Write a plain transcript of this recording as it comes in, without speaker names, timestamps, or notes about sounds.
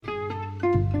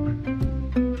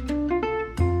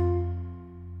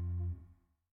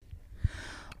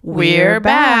We're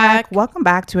back. Welcome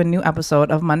back to a new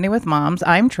episode of Monday with Moms.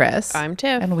 I'm Triss. I'm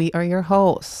Tiff. And we are your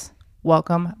hosts.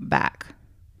 Welcome back.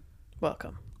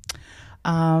 Welcome.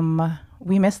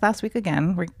 We missed last week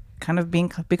again. We're kind of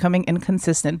becoming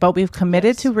inconsistent, but we've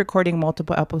committed to recording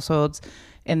multiple episodes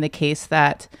in the case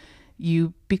that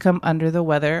you become under the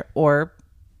weather or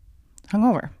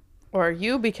hungover. Or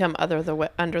you become under the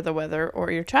weather,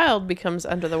 or your child becomes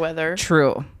under the weather.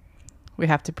 True. We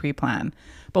have to pre-plan.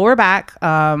 But we're back.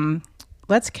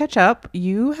 Let's catch up.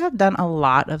 You have done a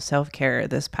lot of self-care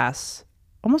this past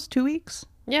almost 2 weeks.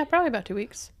 Yeah, probably about 2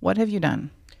 weeks. What have you done?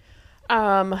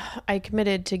 I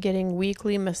committed to getting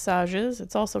weekly massages.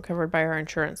 It's also covered by our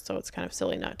insurance, so it's kind of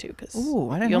silly not to, because you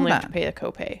only have to pay a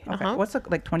copay. Okay. What's it,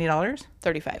 like $20?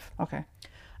 $35. Okay.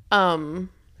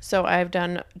 So I've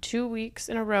done 2 weeks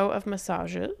in a row of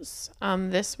massages.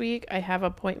 This week I have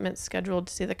appointments scheduled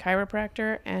to see the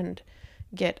chiropractor and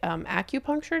get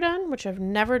acupuncture done, which I've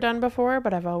never done before,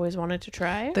 but I've always wanted to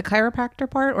try. The chiropractor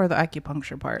part or the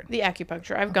acupuncture part? The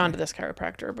acupuncture. I've gone to this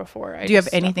chiropractor before. Do you have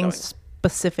anything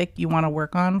specific you want to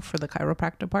work on for the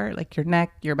chiropractor part? Like your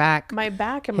neck, your back? My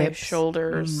back and hips, my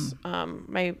shoulders.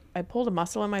 I pulled a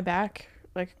muscle in my back,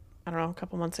 like, I don't know, a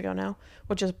couple months ago now,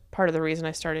 which is part of the reason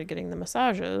I started getting the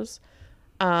massages.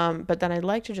 But then I'd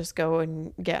like to just go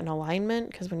and get an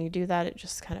alignment, because when you do that, it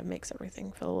just kind of makes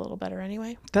everything feel a little better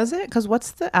anyway. Does it? Because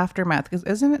what's the aftermath? Because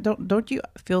isn't it, don't you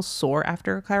feel sore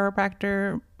after a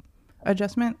chiropractor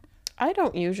adjustment? I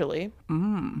don't usually.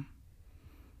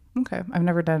 Okay. I've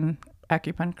never done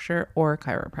acupuncture or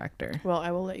chiropractor. Well, I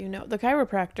will let you know. The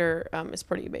chiropractor is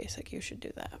pretty basic. You should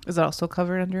do that. Is it also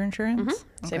covered under insurance?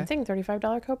 Mm-hmm. Same thing,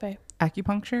 $35 copay.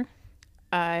 Acupuncture?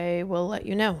 I will let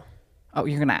you know. Oh,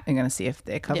 you're gonna see if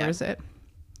it covers it.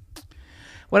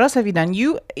 What else have you done?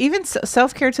 You even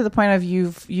self-care to the point of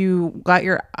you got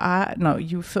your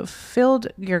you fulfilled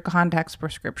your contacts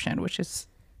prescription, which is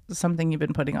something you've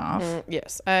been putting off.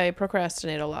 Yes, I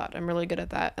procrastinate a lot. I'm really good at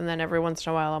that, and then every once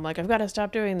in a while I'm like, I've got to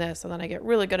stop doing this, and then I get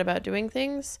really good about doing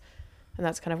things, and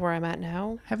that's kind of where I'm at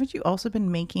now. Haven't you also been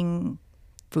making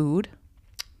food?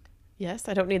 Yes,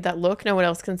 I don't need that look. No one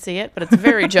else can see it, but it's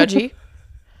very judgy.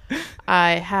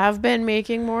 I have been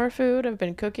making more food. I've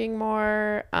been cooking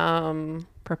more.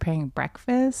 Preparing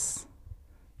breakfast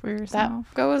for yourself.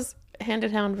 That goes hand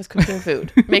in hand with cooking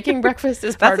food. Making breakfast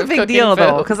is part of cooking food. That's a big deal,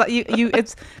 though, because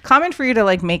it's common for you to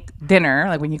like make dinner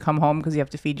like when you come home because you have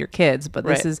to feed your kids. But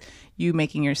this is you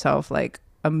making yourself like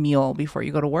a meal before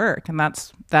you go to work, and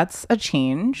that's a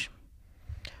change.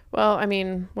 Well, I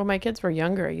mean, when my kids were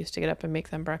younger, I used to get up and make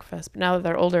them breakfast. But now that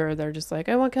they're older, they're just like,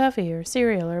 I want coffee or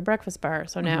cereal or a breakfast bar.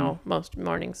 So now, most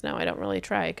mornings now, I don't really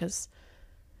try because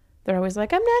they're always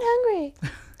like, I'm not hungry.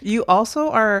 You also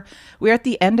we're at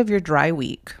the end of your dry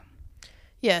week.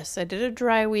 Yes, I did a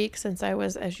dry week since I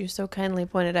was, as you so kindly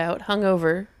pointed out,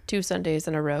 hungover 2 Sundays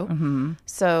in a row.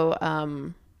 So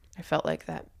I felt like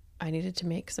that I needed to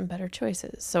make some better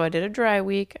choices. So I did a dry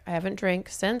week. I haven't drank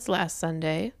since last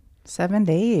Sunday. 7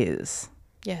 days.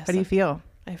 Yes. How do you feel?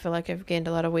 I feel like I've gained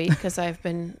a lot of weight because I've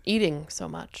been eating so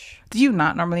much. Do you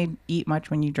not normally eat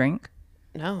much when you drink?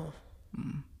 No.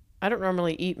 I don't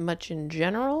normally eat much in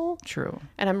general. True.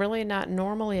 And I'm really not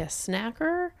normally a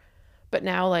snacker. But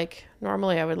now, like,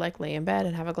 normally I would like lay in bed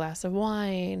and have a glass of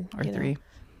wine. Or 3.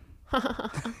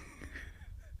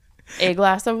 A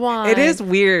glass of wine. It is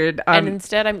weird. And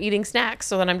instead I'm eating snacks.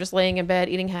 So then I'm just laying in bed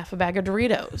eating half a bag of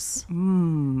Doritos.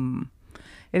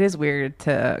 It is weird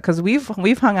because we've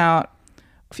hung out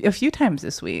a few times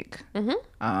this week.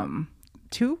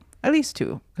 At least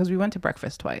two, because we went to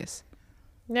breakfast twice.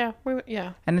 Yeah,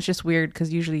 and it's just weird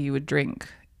because usually you would drink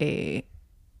a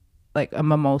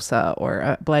mimosa or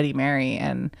a Bloody Mary,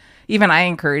 and even I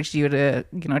encouraged you to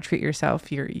treat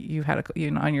yourself. You had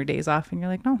on your days off, and you're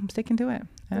like, no, I'm sticking to it,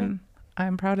 and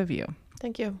I'm proud of you.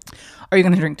 Thank you. Are you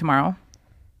going to drink tomorrow?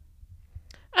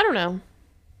 I don't know.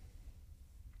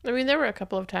 I mean, there were a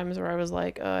couple of times where I was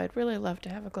like, oh, I'd really love to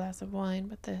have a glass of wine,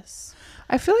 but this...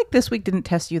 I feel like this week didn't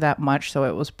test you that much, so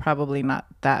it was probably not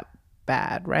that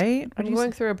bad, right? I'm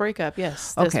going through a breakup,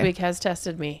 yes. This week has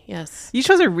tested me, yes. You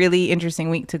chose a really interesting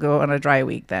week to go on a dry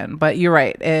week then, but you're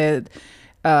right.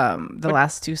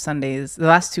 Last 2 Sundays, the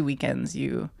last 2 weekends,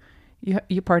 you did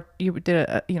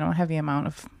a heavy amount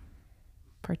of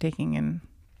partaking in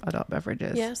adult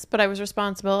beverages. Yes, but I was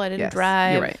responsible. I didn't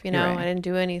drive. You're right. I didn't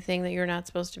do anything that you're not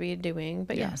supposed to be doing.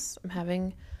 But yes, I'm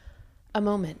having a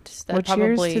moment. Well,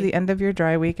 cheers to the end of your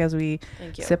dry week as we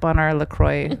sip on our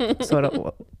LaCroix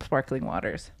soda sparkling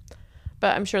waters.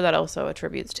 But I'm sure that also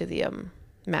attributes to the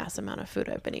mass amount of food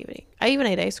I've been eating. I even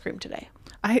ate ice cream today.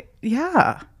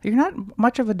 Yeah, you're not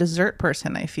much of a dessert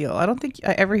person, I feel. I don't think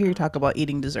I ever hear you talk about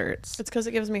eating desserts. It's because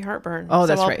it gives me heartburn. Oh, so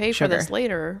that's I'll right. pay Sugar. for this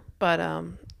later, but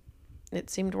it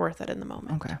seemed worth it in the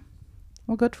moment. Okay.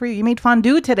 Well, good for you. You made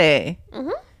fondue today.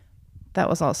 That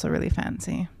was also really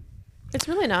fancy. It's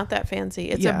really not that fancy.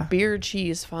 It's a beer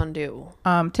cheese fondue.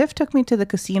 Tiff took me to the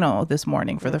casino this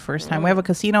morning for the first time. We have a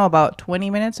casino about 20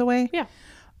 minutes away. Yeah.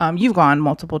 You've gone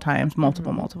multiple times.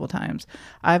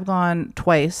 I've gone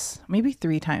twice, maybe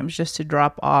 3 times, just to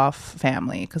drop off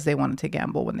family because they wanted to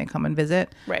gamble when they come and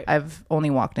visit. Right. I've only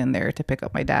walked in there to pick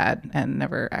up my dad and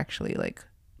never actually like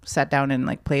sat down and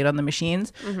like played on the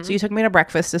machines. So you took me to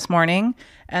breakfast this morning,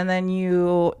 and then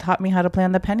you taught me how to play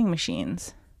on the penning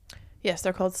machines. Yes,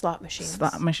 they're called slot machines.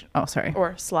 Oh, sorry.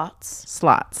 Or slots.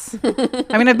 Slots.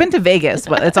 I mean, I've been to Vegas,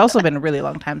 but it's also been a really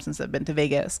long time since I've been to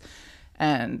Vegas.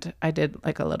 And I did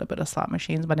like a little bit of slot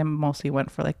machines, but I mostly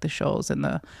went for like the shows and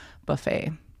the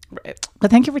buffet. Right. But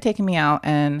thank you for taking me out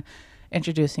and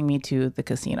introducing me to the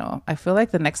casino. I feel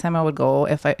like the next time I would go,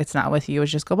 if it's not with you,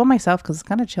 is just go by myself because it's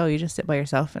kind of chill. You just sit by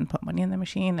yourself and put money in the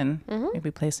machine and maybe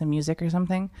play some music or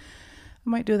something. I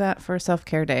might do that for a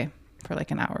self-care day for like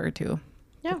an hour or 2,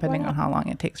 depending on how long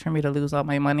it takes for me to lose all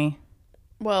my money.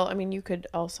 Well, I mean, you could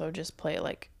also just play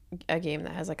like a game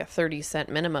that has like a 30-cent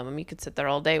minimum, and you could sit there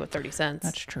all day with 30 cents.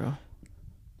 That's true.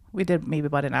 We did maybe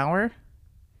about an hour.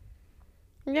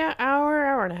 Yeah,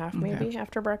 hour and a half maybe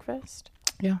after breakfast.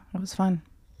 Yeah, it was fun.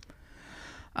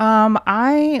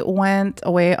 I went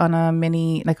away on a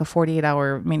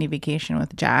 48-hour mini vacation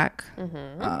with Jack.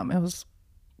 It was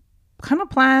kind of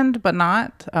planned, but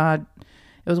not.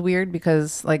 It was weird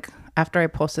because like after I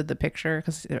posted the picture,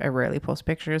 because I rarely post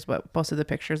pictures, but posted the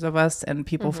pictures of us and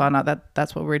people found out that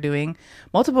that's what we're doing.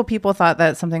 Multiple people thought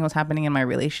that something was happening in my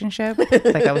relationship.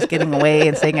 Like I was getting away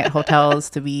and staying at hotels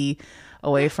to be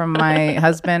away from my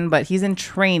husband, but he's in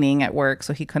training at work,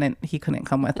 so he couldn't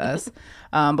come with us.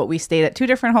 But we stayed at 2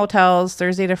 different hotels,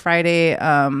 Thursday to Friday,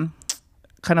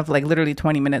 kind of like literally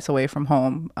 20 minutes away from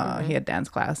home. He had dance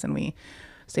class, and we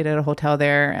stayed at a hotel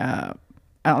there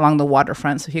along the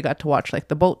waterfront, so he got to watch like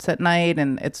the boats at night,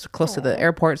 and it's close to the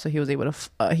airport, so he was able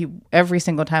to every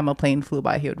single time a plane flew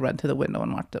by, he would run to the window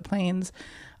and watch the planes.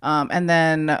 And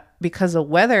then because of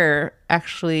weather,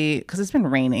 actually, because it's been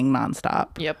raining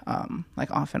nonstop, like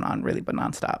off and on really, but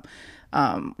nonstop,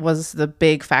 was the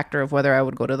big factor of whether I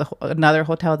would go to another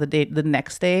hotel the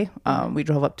next day. We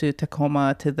drove up to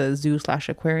Tacoma to the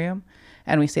zoo/aquarium,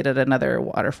 and we stayed at another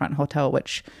waterfront hotel,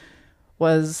 which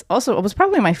was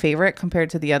probably my favorite compared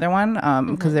to the other one,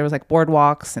 because there was like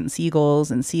boardwalks and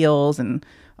seagulls and seals and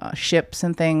ships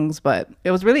and things. But it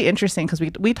was really interesting because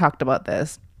we talked about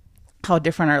this, how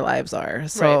different our lives are.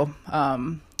 So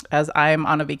as I'm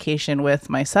on a vacation with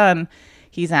my son,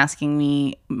 he's asking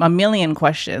me a million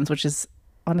questions, which is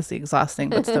honestly exhausting,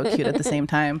 but still cute at the same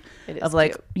time. Of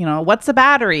like, cute. What's a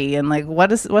battery, and like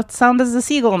what sound does the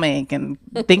seagull make, and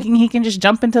thinking he can just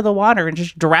jump into the water and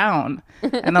just drown,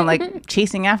 and then like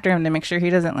chasing after him to make sure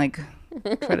he doesn't like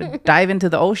try to dive into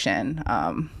the ocean.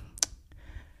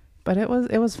 But it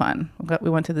was fun.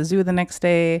 We went to the zoo the next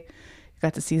day,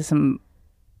 got to see some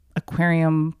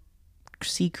aquarium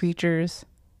sea creatures.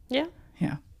 Yeah.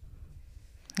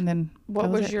 And then what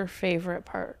was your favorite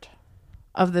part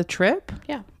of the trip?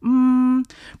 Yeah.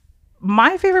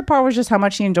 My favorite part was just how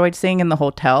much he enjoyed staying in the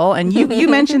hotel. And you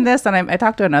mentioned this, and I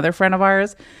talked to another friend of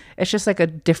ours. It's just like a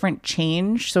different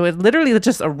change. So it literally is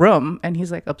just a room, and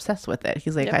he's like obsessed with it.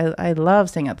 He's like, I love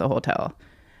staying at the hotel,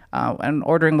 and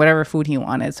ordering whatever food he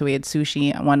wanted. So we had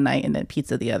sushi one night and then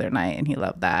pizza the other night, and he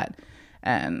loved that.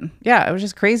 And yeah, it was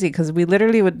just crazy because we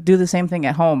literally would do the same thing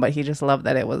at home, but he just loved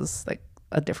that it was like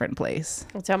a different place.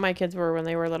 That's how my kids were when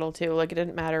they were little too. Like it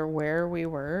didn't matter where we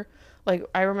were. Like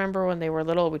I remember when they were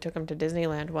little, we took them to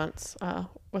Disneyland once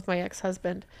with my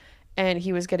ex-husband, and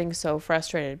he was getting so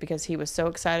frustrated because he was so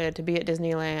excited to be at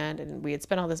Disneyland, and we had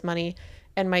spent all this money,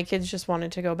 and my kids just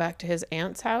wanted to go back to his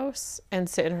aunt's house and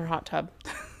sit in her hot tub.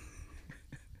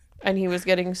 And he was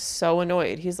getting so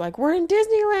annoyed. He's like, we're in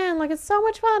Disneyland. Like, it's so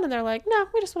much fun. And they're like, no,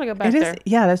 we just want to go back there.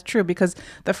 Yeah, that's true. Because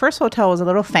the first hotel was a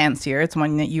little fancier. It's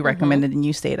one that you recommended and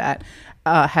you stayed at.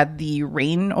 Had the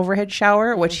rain overhead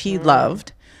shower, which he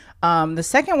loved. The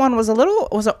second one was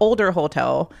an older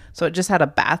hotel. So it just had a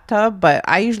bathtub. But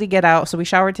I usually get out. So we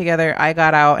showered together. I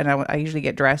got out, and I usually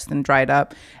get dressed and dried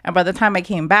up. And by the time I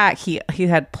came back, he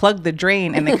had plugged the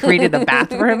drain and then created a bath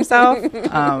for himself.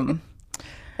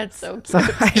 That's so cute.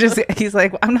 So he's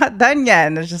like, I'm not done yet.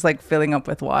 And it's just like filling up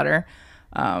with water.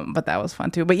 But that was fun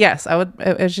too. But yes,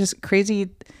 it was just crazy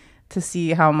to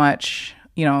see how much,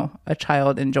 a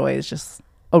child enjoys just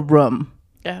a room.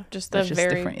 Yeah, just the It's just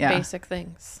very different, yeah. basic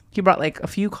things. He brought like a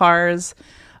few cars.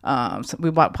 So we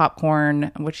bought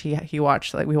popcorn, which he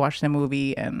watched. Like we watched a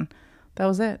movie, and that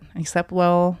was it. He slept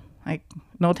well, like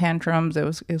no tantrums. It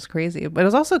was crazy, but it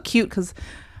was also cute because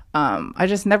I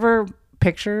just never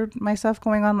pictured myself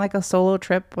going on like a solo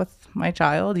trip with my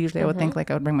child. Usually, I would think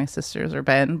like I would bring my sisters or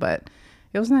Ben, but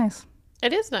it was nice.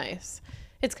 It is nice.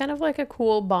 It's kind of like a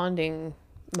cool bonding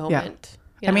moment.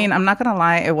 I mean, I'm not going to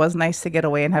lie. It was nice to get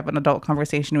away and have an adult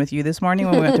conversation with you this morning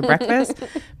when we went to breakfast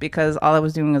because all I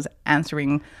was doing was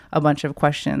answering a bunch of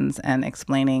questions and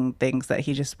explaining things that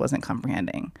he just wasn't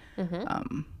comprehending.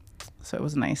 So it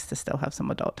was nice to still have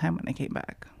some adult time when I came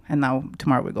back. And now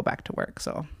tomorrow we go back to work.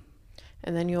 So,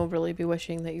 and then you'll really be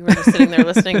wishing that you were just sitting there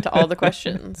listening to all the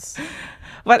questions.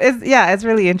 but it's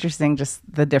really interesting. Just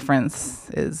the difference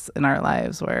is in our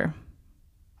lives where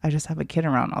I just have a kid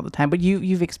around all the time. But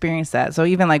you've experienced that. So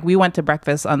even like we went to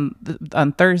breakfast on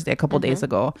Thursday a couple days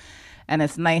ago, and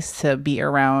it's nice to be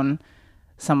around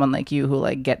someone like you who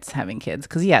like gets having kids,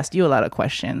 because he asked you a lot of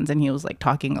questions and he was like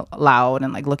talking loud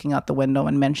and like looking out the window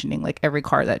and mentioning like every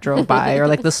car that drove by or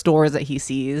like the stores that he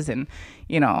sees. And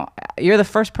you know, you're the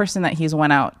first person that he's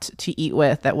went out to eat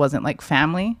with that wasn't like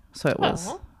family. So it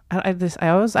was. I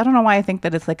don't know why I think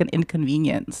that it's like an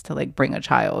inconvenience to like bring a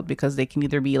child, because they can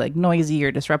either be like noisy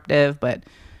or disruptive, but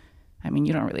I mean,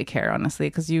 you don't really care, honestly,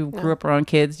 because you grew up around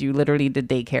kids. You literally did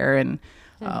daycare and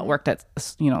worked at, a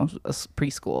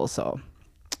preschool. So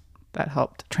that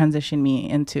helped transition me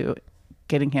into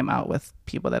getting him out with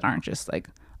people that aren't just like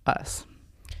us.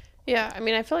 Yeah, I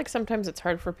mean, I feel like sometimes it's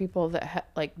hard for people that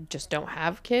like just don't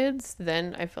have kids.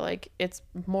 Then I feel like it's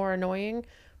more annoying.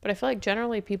 But I feel like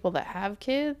generally people that have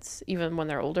kids, even when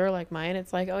they're older like mine,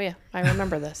 it's like, oh yeah, I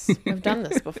remember this. I've done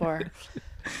this before.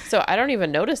 So I don't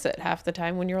even notice it half the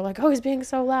time when you're like, oh, he's being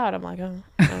so loud. I'm like, oh,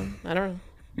 I don't know.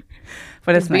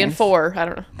 But it's being nice. 4. I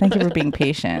don't know. Thank you for being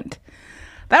patient.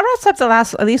 That wraps up the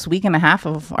last at least week and a half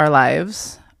of our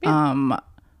lives,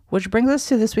 which brings us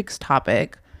to this week's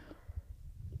topic.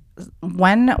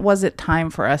 When was it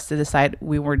time for us to decide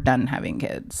we were done having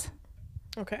kids?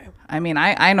 Okay. I mean,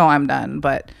 I know I'm done,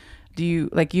 but do you,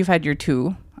 like, you've had your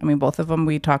 2. I mean, both of them,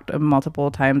 we talked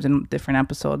multiple times in different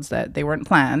episodes that they weren't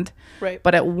planned. Right.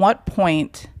 But at what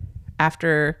point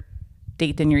after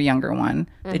dating your younger one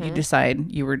did you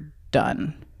decide you were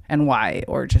done, and why?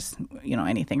 Or just,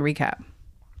 anything? Recap.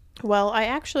 Well, I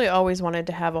actually always wanted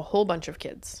to have a whole bunch of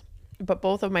kids, but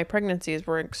both of my pregnancies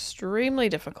were extremely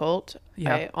difficult.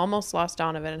 Yeah. I almost lost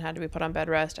Donovan and had to be put on bed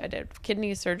rest. I did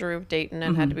kidney surgery with Dayton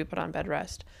and had to be put on bed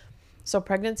rest. So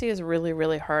pregnancy is really,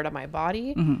 really hard on my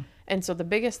body. And so the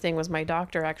biggest thing was my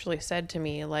doctor actually said to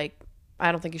me, like,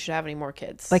 I don't think you should have any more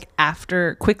kids. Like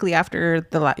quickly after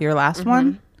your last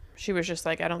one? She was just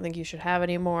like, I don't think you should have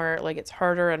any more. Like, it's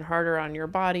harder and harder on your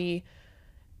body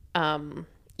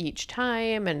each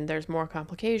time, and there's more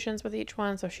complications with each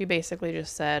one. So she basically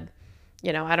just said,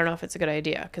 I don't know if it's a good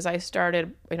idea, because I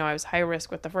started, I was high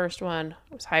risk with the first one.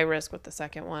 I was high risk with the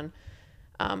second one.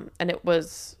 And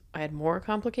I had more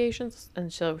complications.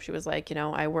 And so she was like,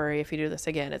 I worry if you do this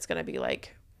again, it's going to be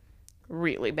like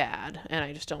really bad. And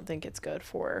I just don't think it's good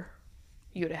for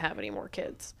you to have any more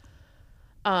kids.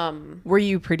 Were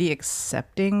you pretty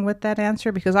accepting with that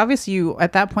answer? Because obviously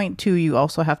at that point too, you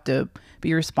also have to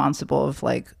be responsible of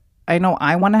like, I know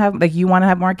I want to have, like, you want to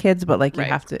have more kids, but like you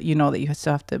have to, that you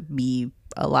still have to be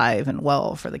alive and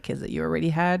well for the kids that you already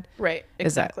had. Right.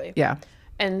 Exactly. Yeah.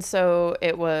 And so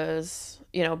it was,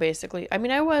 basically, I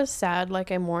mean, I was sad.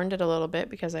 Like, I mourned it a little bit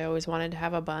because I always wanted to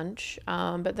have a bunch.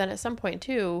 But then at some point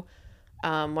too,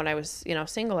 when I was,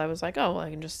 single, I was like, oh, well, I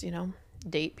can just,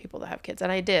 date people that have kids.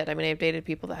 And I did. I mean, I've dated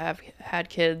people that have had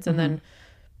kids, and then,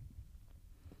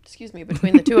 excuse me,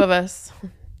 between the two of us,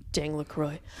 dang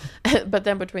LaCroix. But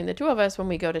then between the two of us, when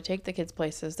we go to take the kids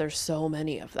places, there's so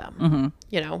many of them,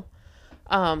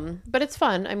 but it's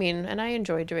fun. I mean, and I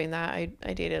enjoy doing that.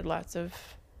 I dated I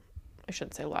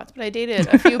shouldn't say lots, but I dated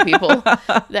a few people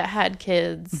that had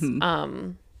kids.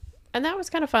 And that was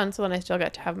kind of fun. So then I still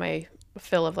got to have my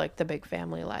fill of like the big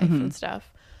family life and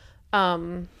stuff.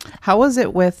 How was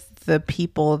it with the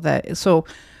people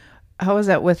how was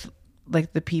that with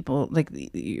like the people, like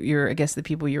I guess the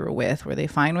people you were with, were they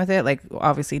fine with it? Like,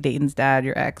 obviously Dayton's dad,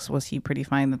 your ex, was he pretty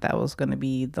fine that was going to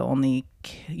be the only,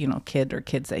 kid or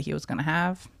kids that he was going to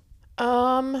have?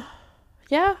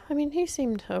 Yeah, I mean, he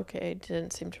seemed okay.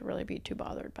 Didn't seem to really be too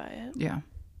bothered by it. Yeah.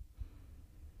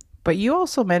 But you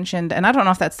also mentioned, and I don't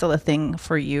know if that's still a thing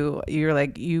for you,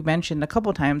 you mentioned a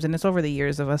couple times, and it's over the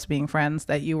years of us being friends,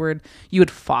 that you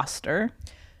would foster.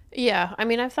 Yeah, I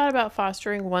mean, I've thought about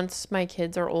fostering once my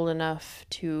kids are old enough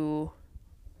to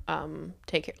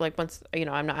take like once,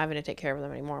 I'm not having to take care of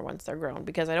them anymore once they're grown,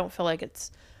 because I don't feel like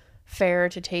it's fair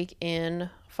to take in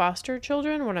foster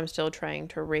children when I'm still trying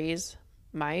to raise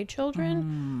my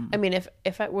children. I mean,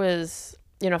 if I was,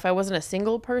 if I wasn't a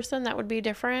single person, that would be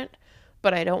different,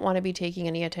 but I don't want to be taking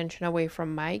any attention away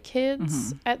from my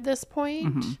kids at this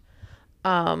point.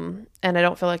 And I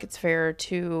don't feel like it's fair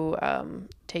to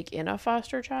take in a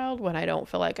foster child when I don't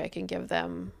feel like I can give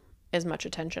them as much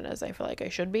attention as I feel like I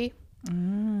should be.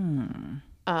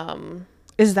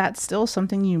 Is that still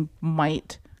something you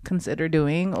might consider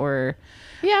doing, or?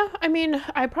 Yeah, I mean,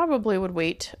 I probably would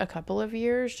wait a couple of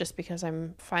years just because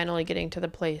I'm finally getting to the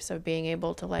place of being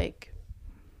able to like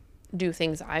do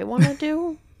things I want to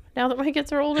do now that my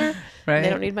kids are older. Right. They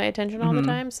don't need my attention all the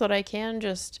time, so that I can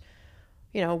just,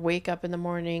 wake up in the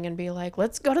morning and be like,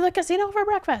 let's go to the casino for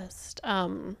breakfast.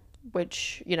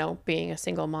 Which, being a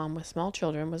single mom with small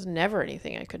children was never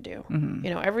anything I could do.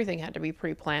 Everything had to be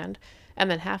pre-planned. And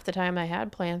then half the time I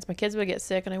had plans, my kids would get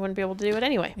sick and I wouldn't be able to do it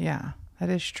anyway. Yeah, that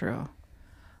is true.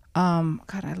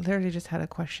 God, I literally just had a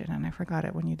question and I forgot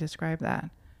it when you described that.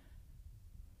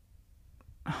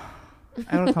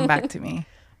 It'll come back to me.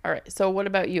 All right. So what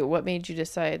about you? What made you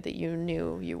decide that you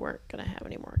knew you weren't going to have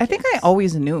any more kids? I think I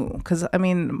always knew, because I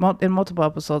mean, in multiple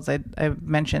episodes, I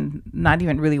mentioned not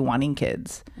even really wanting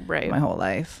kids my whole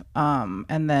life.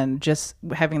 And then just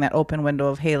having that open window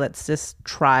of, hey, let's just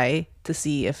try to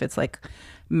see if it's like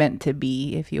meant to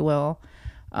be, if you will.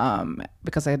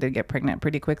 Because I did get pregnant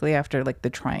pretty quickly after like the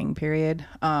trying period.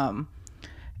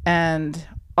 And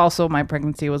also my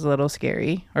pregnancy was a little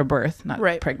scary, or birth, not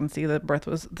pregnancy. The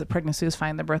pregnancy was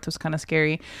fine. The birth was kind of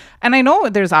scary. And I know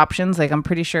there's options. Like I'm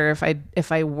pretty sure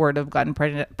if I were to have gotten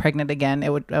pregnant again, I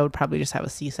would probably just have a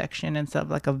C-section instead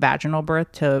of like a vaginal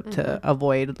birth to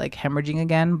avoid like hemorrhaging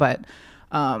again. But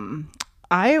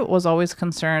I was always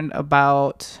concerned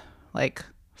about like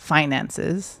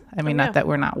finances. I mean, not that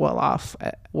we're not well off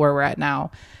where we're at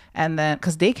now. And then,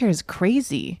 because daycare is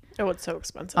crazy. Oh, it's so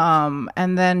expensive.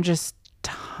 And then just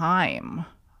time.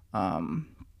 I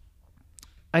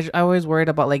always worried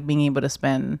about like being able to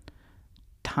spend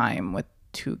time with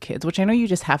two kids, which I know you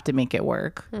just have to make it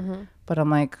work. But I'm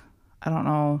like, I don't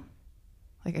know.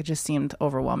 Like it just seemed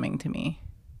overwhelming to me.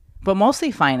 But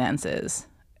mostly finances.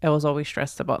 I was always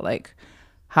stressed about like,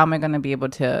 how am I going to be able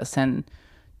to send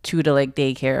two to like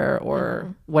daycare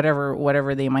or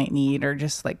whatever they might need, or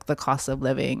just like the cost of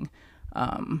living.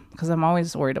 Because I'm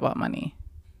always worried about money.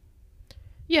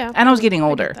 Yeah. And I was getting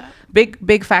older.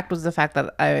 Big fact was the fact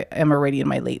that I am already in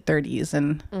my late 30s.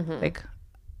 And like,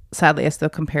 sadly, I still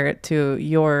compare it to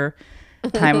your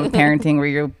time of parenting where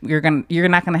you're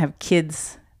not going to have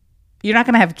kids. You're not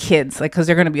going to have kids, like, because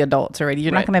they're going to be adults already.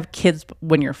 You're not going to have kids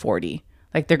when you're 40.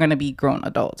 Like, they're going to be grown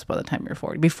adults by the time you're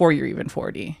 40, before you're even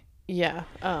 40. Yeah.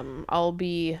 I'll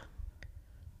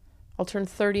turn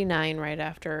 39 right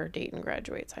after Dayton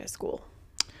graduates high school.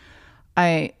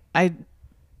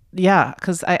 Yeah,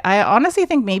 because I honestly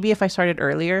think maybe if I started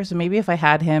earlier, so maybe if I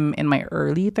had him in my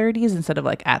early 30s instead of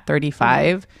like at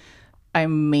 35, I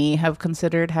may have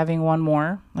considered having one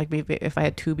more, like maybe if I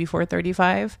had two before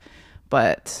 35.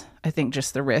 But I think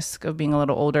just the risk of being a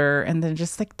little older and then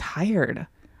just like tired.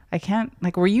 I can't,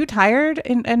 like, were you tired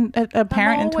and a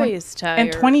parent? I'm always tired.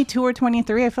 And 22 or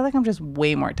 23, I feel like I'm just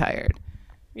way more tired.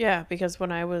 Yeah, because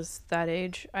when I was that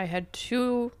age, I had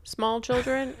two small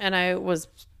children and I was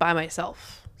by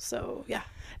myself. So, yeah.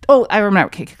 Oh, I remember.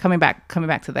 Okay, coming back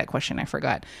to that question, I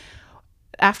forgot.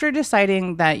 After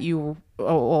deciding that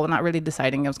not really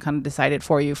deciding, it was kind of decided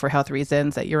for you for health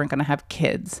reasons that you weren't going to have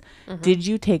kids, did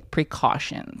you take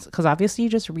precautions? Because obviously you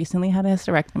just recently had a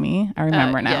hysterectomy. I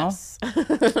remember now. Yes.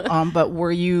 But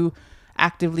were you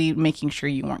actively making sure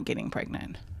you weren't getting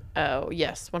pregnant? Oh,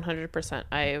 yes, 100%.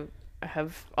 I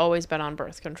have always been on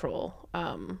birth control.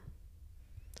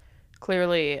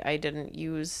 Clearly, I didn't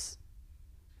use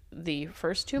the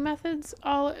first two methods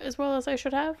all as well as I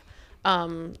should have.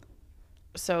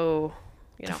 So,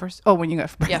 when you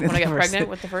got pregnant. Yeah, when I got pregnant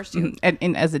with the first two.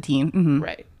 And as a teen.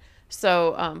 Right.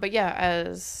 So, but yeah,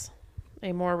 as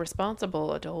a more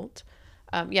responsible adult,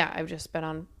 I've just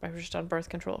on birth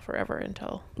control forever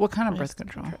until. What kind of birth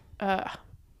control?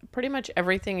 Pretty much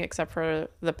everything except for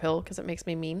the pill, because it makes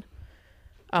me mean.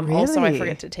 Really? Also, I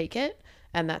forget to take it,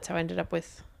 and that's how I ended up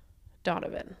with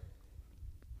Donovan.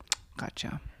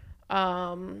 Gotcha.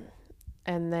 And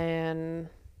then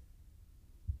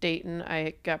Dayton,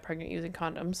 I got pregnant using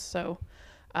condoms, so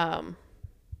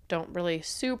don't really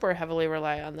super heavily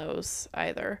rely on those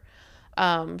either.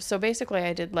 So basically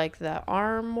I did like the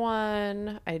arm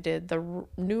one, I did the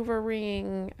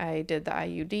NuvaRing, I did the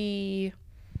IUD.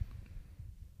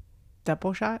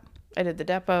 Depo shot? I did the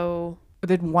Depo.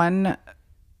 Did one,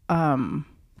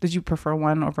 did you prefer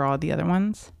one over all the other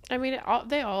ones? I mean,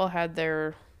 they all had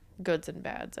their goods and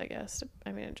bads, I guess.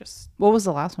 I mean, it just, What was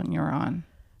the last one you were on?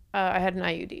 I had an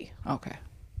IUD Okay.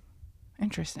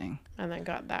 Interesting. and then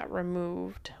got that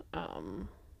removed.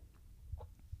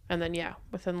 And then, yeah,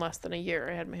 within less than a year,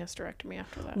 I had my hysterectomy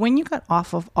after that. When you got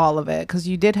off of all of it, because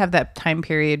you did have that time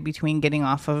period between getting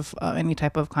off of any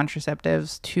type of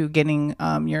contraceptives to getting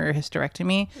your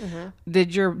hysterectomy,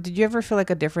 did you ever feel like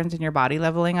a difference in your body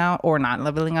leveling out or not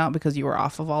leveling out because you were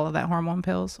off of all of that hormone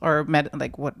pills or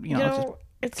like what You know,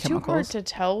 it's chemicals? too hard to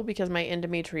tell because my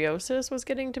endometriosis was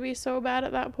getting to be so bad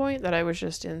at that point that I was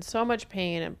just in so much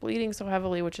pain and bleeding so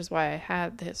heavily, which is why I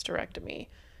had the hysterectomy,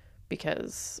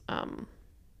 because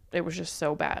it was just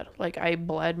so bad. Like, I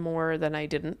bled more than I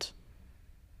didn't.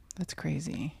 That's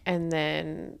crazy. And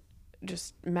then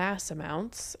just mass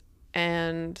amounts.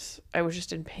 And I was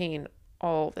just in pain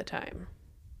all the time.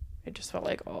 It just felt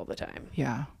like all the time.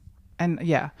 Yeah. And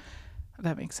yeah,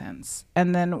 that makes sense.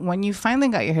 And then when you finally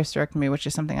got your hysterectomy, which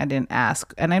is something I didn't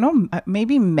ask, and I know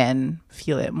maybe men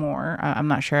feel it more. I'm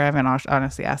not sure. I haven't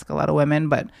honestly asked a lot of women,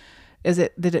 but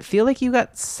did it feel like you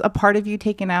got a part of you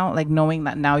taken out, like knowing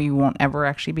that now you won't ever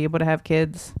actually be able to have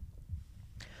kids?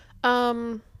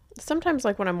 Sometimes,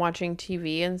 like when I'm watching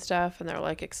TV and stuff and they're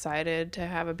like excited to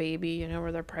have a baby, you know,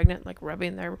 or they're pregnant, like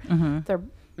rubbing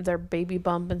their baby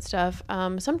bump and stuff.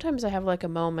 Sometimes I have like a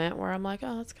moment where I'm like,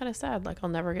 oh, that's kind of sad. Like, I'll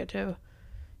never get to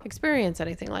experience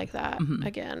anything like that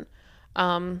again. So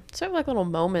I have like little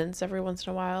moments every once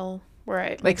in a while where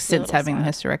I like since having the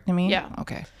hysterectomy. Yeah.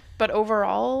 Okay. But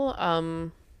overall,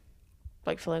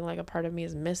 like feeling like a part of me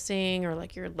is missing or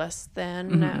like you're less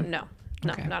than. No,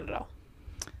 Okay. not at all.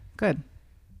 Good.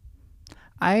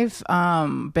 I've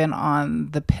been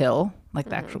on the pill, like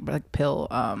the actual like pill,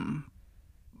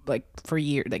 like for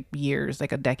years,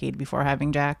 like a decade before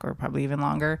having Jack, or probably even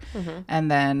longer,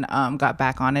 and then got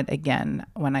back on it again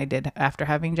when I did after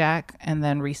having Jack, and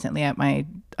then recently at my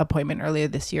appointment earlier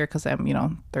this year, because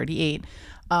I'm 38,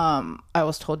 I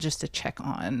was told just to check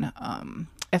on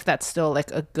if that's still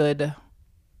like a good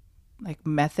like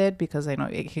method, because I know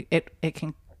it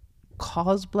can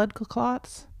cause blood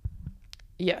clots.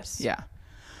 Yes. Yeah.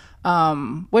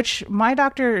 Which my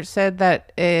doctor said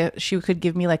that she could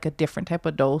give me like a different type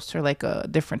of dose or like a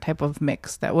different type of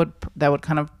mix that would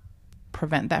kind of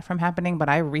prevent that from happening. But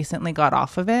I recently got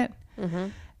off of it,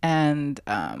 and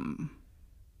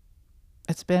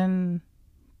it's been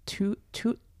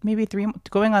maybe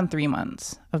going on 3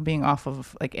 months of being off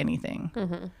of like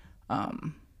anything.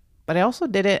 But I also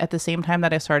did it at the same time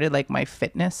that I started like my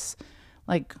fitness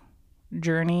like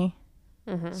journey.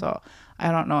 So I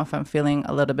don't know if I'm feeling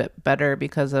a little bit better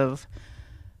because of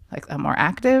like I'm more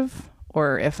active,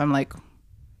 or if I'm like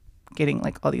getting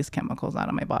like all these chemicals out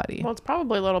of my body. Well, it's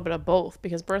probably a little bit of both,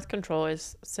 because birth control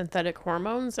is synthetic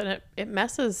hormones and it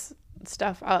messes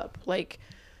stuff up. Like,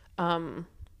 even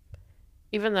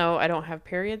though I don't have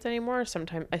periods anymore,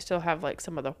 sometimes I still have like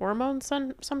some of the hormones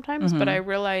sometimes, but I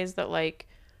realized that like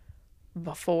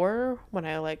before, when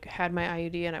I like had my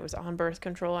IUD and I was on birth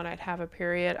control and I'd have a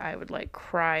period, I would like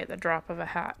cry at the drop of a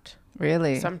hat.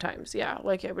 Really? Sometimes, yeah.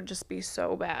 Like, it would just be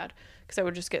so bad because I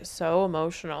would just get so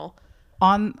emotional.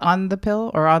 On the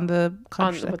pill or on the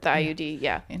With the IUD,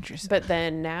 yeah. Interesting. But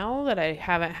then now that I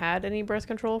haven't had any birth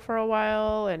control for a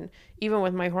while, and even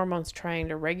with my hormones trying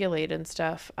to regulate and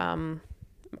stuff,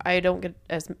 I don't get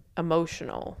as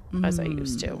emotional as I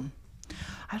used to.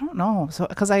 I don't know. So,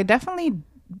 because I definitely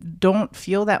don't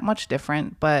feel that much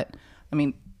different, but I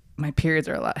mean, my periods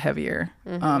are a lot heavier,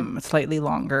 slightly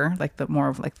longer, like the more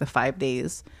of like the 5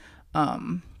 days, a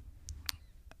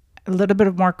little bit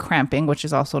of more cramping, which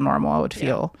is also normal, I would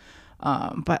feel.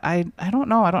 But I don't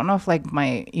know. I don't know if like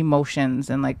my emotions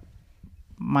and like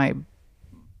my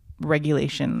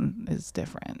regulation is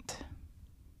different.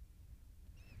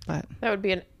 But that would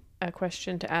be a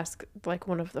question to ask like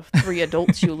one of the 3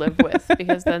 adults you live with,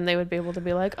 because then they would be able to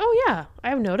be like, oh yeah,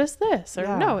 I've noticed this,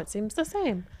 or no, it seems the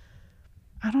same.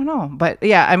 I don't know. But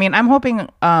yeah, I mean, I'm hoping,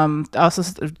 also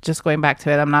just going back to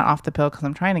it, I'm not off the pill because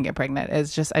I'm trying to get pregnant.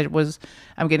 It's just,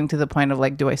 I'm getting to the point of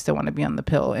like, do I still want to be on the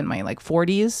pill in my like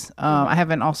 40s? I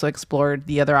haven't also explored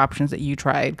the other options that you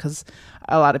tried, because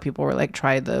a lot of people were like,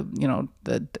 try the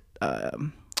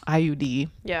IUD.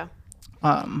 Yeah.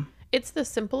 It's the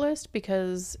simplest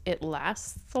because it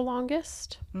lasts the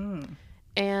longest,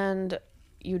 and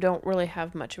you don't really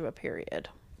have much of a period.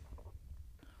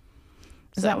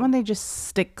 Is that when they just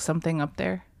stick something up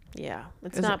there? Yeah,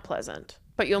 it's not pleasant.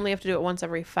 But you only have to do it once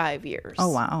every 5 years. Oh,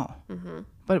 wow.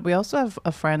 But we also have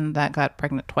a friend that got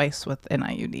pregnant twice with an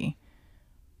IUD.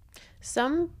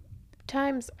 Some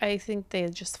times I think they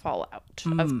just fall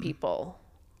out of people.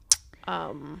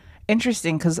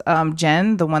 Interesting, because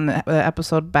Jen, the one that the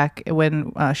episode back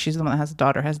when she's the one that has a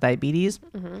daughter has diabetes.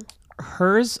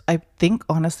 Hers, I think,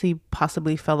 honestly,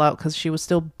 possibly fell out because she was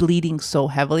still bleeding so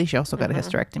heavily. She also got a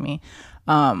hysterectomy,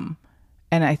 and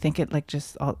I think it like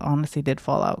just honestly did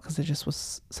fall out because it just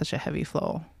was such a heavy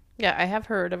flow. Yeah, I have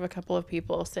heard of a couple of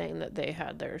people saying that they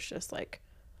had theirs just like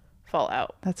fall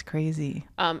out. That's crazy.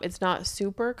 It's not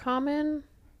super common,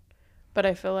 but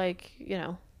I feel like,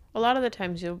 a lot of the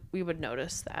times we would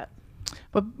notice that.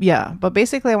 But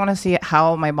basically I want to see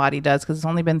how my body does because it's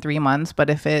only been 3 months. But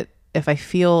if I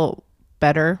feel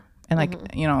better and like,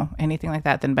 anything like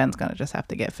that, then Ben's going to just have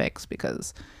to get fixed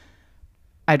because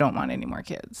I don't want any more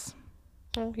kids.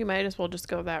 Well, you might as well just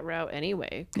go that route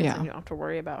anyway. Because then you don't have to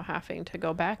worry about having to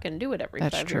go back and do it every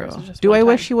 5 years. That's true. Do I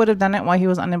wish he would have done it while he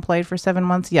was unemployed for 7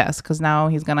 months? Yes, because now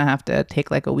he's going to have to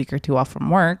take like a week or 2 off from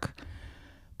work.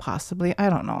 Possibly. I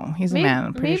don't know. He's a man.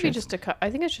 I'm pretty sure.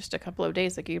 I think it's just a couple of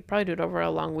days. Like you could probably do it over a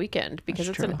long weekend because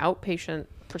it's an outpatient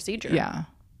procedure. Yeah,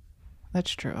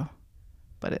 that's true.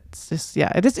 But it's just,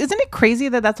 isn't it crazy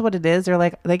that that's what it is? They're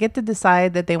like, they get to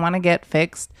decide that they want to get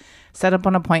fixed, set up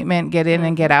an appointment, get in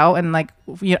and get out. And like,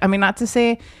 I mean, not to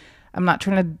say, I'm not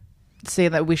trying to say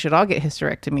that we should all get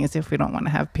hysterectomies if we don't want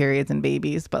to have periods and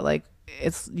babies, but like,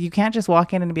 you can't just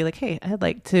walk in and be like, hey, I'd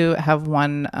like to have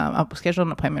schedule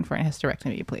an appointment for a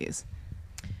hysterectomy, please.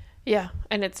 Yeah.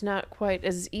 And it's not quite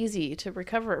as easy to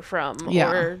recover from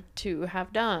or to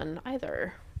have done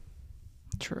either.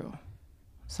 True.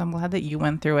 So I'm glad that you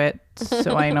went through it.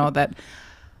 So I know that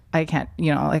I can't,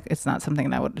 like it's not something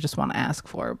that I would just want to ask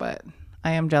for, but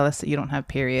I am jealous that you don't have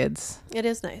periods. It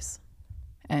is nice.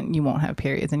 And you won't have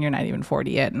periods and you're not even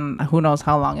 40 yet. And who knows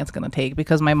how long it's going to take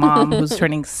because my mom, who's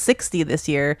turning 60 this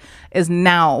year, is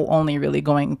now only really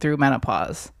going through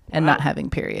menopause and not having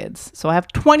periods. So I have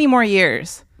 20 more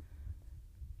years.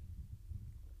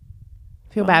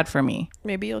 Feel bad for me.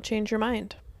 Maybe you'll change your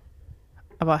mind.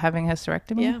 About having a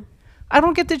hysterectomy? Yeah. I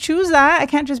don't get to choose that. I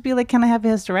can't just be like, can I have a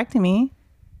hysterectomy?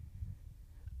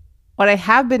 What I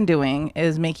have been doing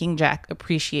is making Jack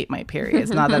appreciate my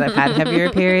periods now that I've had heavier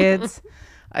periods.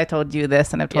 I told you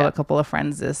this and I've told a couple of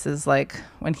friends this is like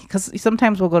because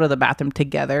sometimes we'll go to the bathroom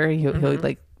together. He'll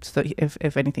like, so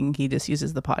if anything, he just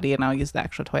uses the potty and I'll use the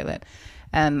actual toilet.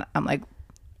 And I'm like,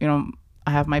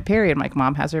 I have my period. I'm like,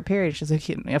 Mom has her period. She's like,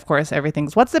 of course,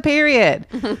 everything's, what's the period?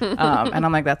 And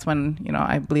I'm like, that's when,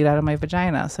 I bleed out of my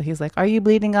vagina. So he's like, are you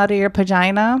bleeding out of your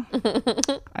vagina?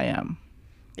 I am.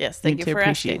 Yes, thank you for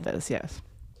appreciate asking. this, yes.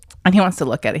 And he wants to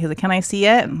look at it. He's like, can I see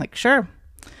it? I'm like, sure.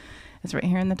 It's right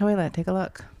here in the toilet. Take a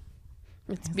look.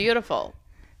 It's beautiful.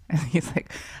 And he's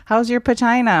like, how's your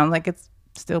vagina? I'm like, it's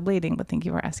still bleeding, but thank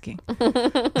you for asking.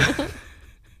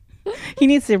 He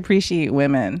needs to appreciate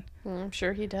women. I'm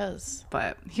sure he does.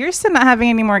 But here's to not having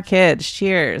any more kids.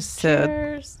 Cheers.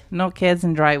 Cheers. To no kids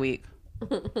in dry week.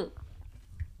 Do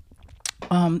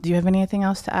you have anything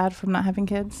else to add from not having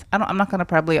kids? I'm not going to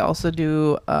probably also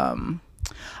do,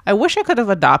 I wish I could have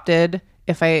adopted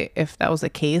if that was the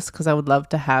case, because I would love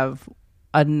to have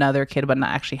another kid, but not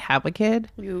actually have a kid.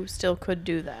 You still could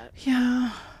do that.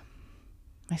 Yeah.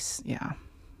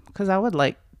 Because I would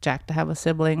like Jack to have a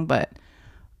sibling, but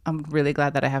I'm really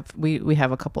glad that we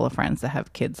have a couple of friends that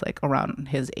have kids like around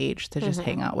his age to just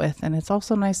hang out with. And it's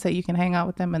also nice that you can hang out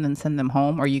with them and then send them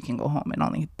home, or you can go home and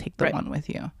only take the one with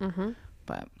you.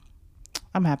 But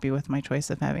I'm happy with my choice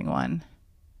of having one.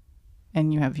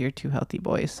 And you have your 2 healthy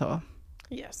boys, so.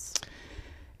 Yes.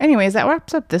 Anyways, that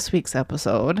wraps up this week's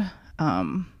episode.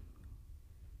 Yeah,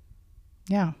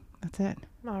 that's it.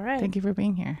 All right. Thank you for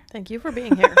being here. Thank you for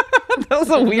being here. That was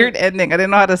a weird ending. I didn't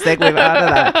know how to segue out of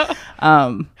that.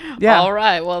 Yeah. All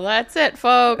right. Well, that's it,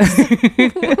 folks.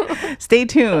 Stay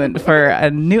tuned for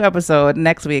a new episode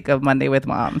next week of Monday with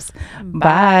Moms.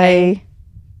 Bye.